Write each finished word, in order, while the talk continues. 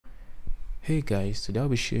Hey guys, today I'll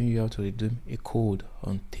be showing you how to redeem a code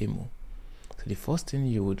on Temu. So the first thing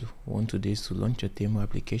you would want to do is to launch your Temu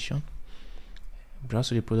application. Browse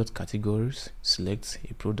to the product categories, select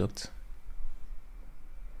a product,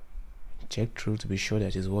 check through to be sure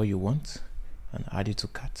that is what you want and add it to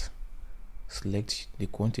cart. Select the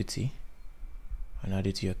quantity and add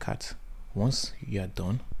it to your cart. Once you are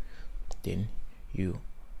done, then you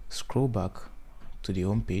scroll back to the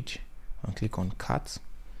home page and click on cart.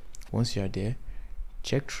 Once you are there,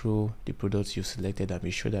 check through the products you selected and be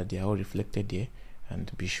sure that they are all reflected there, and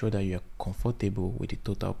be sure that you are comfortable with the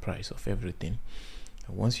total price of everything.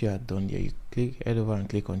 And once you are done there, you head over and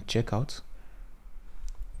click on checkout.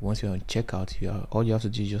 Once you're on checkout, all you have to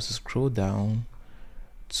do is just scroll down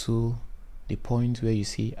to the point where you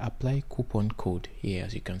see apply coupon code here,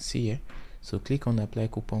 as you can see here. So click on apply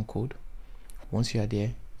coupon code. Once you are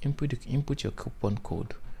there, input your coupon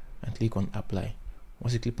code and click on apply.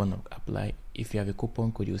 Once you click on apply, if you have a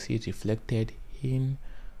coupon code, you'll see it reflected in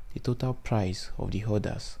the total price of the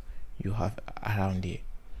orders you have around here.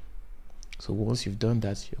 So once you've done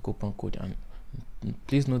that, your coupon code, and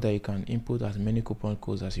please note that you can input as many coupon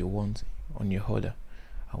codes as you want on your order.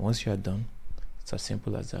 And once you are done, it's as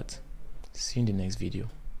simple as that. See you in the next video.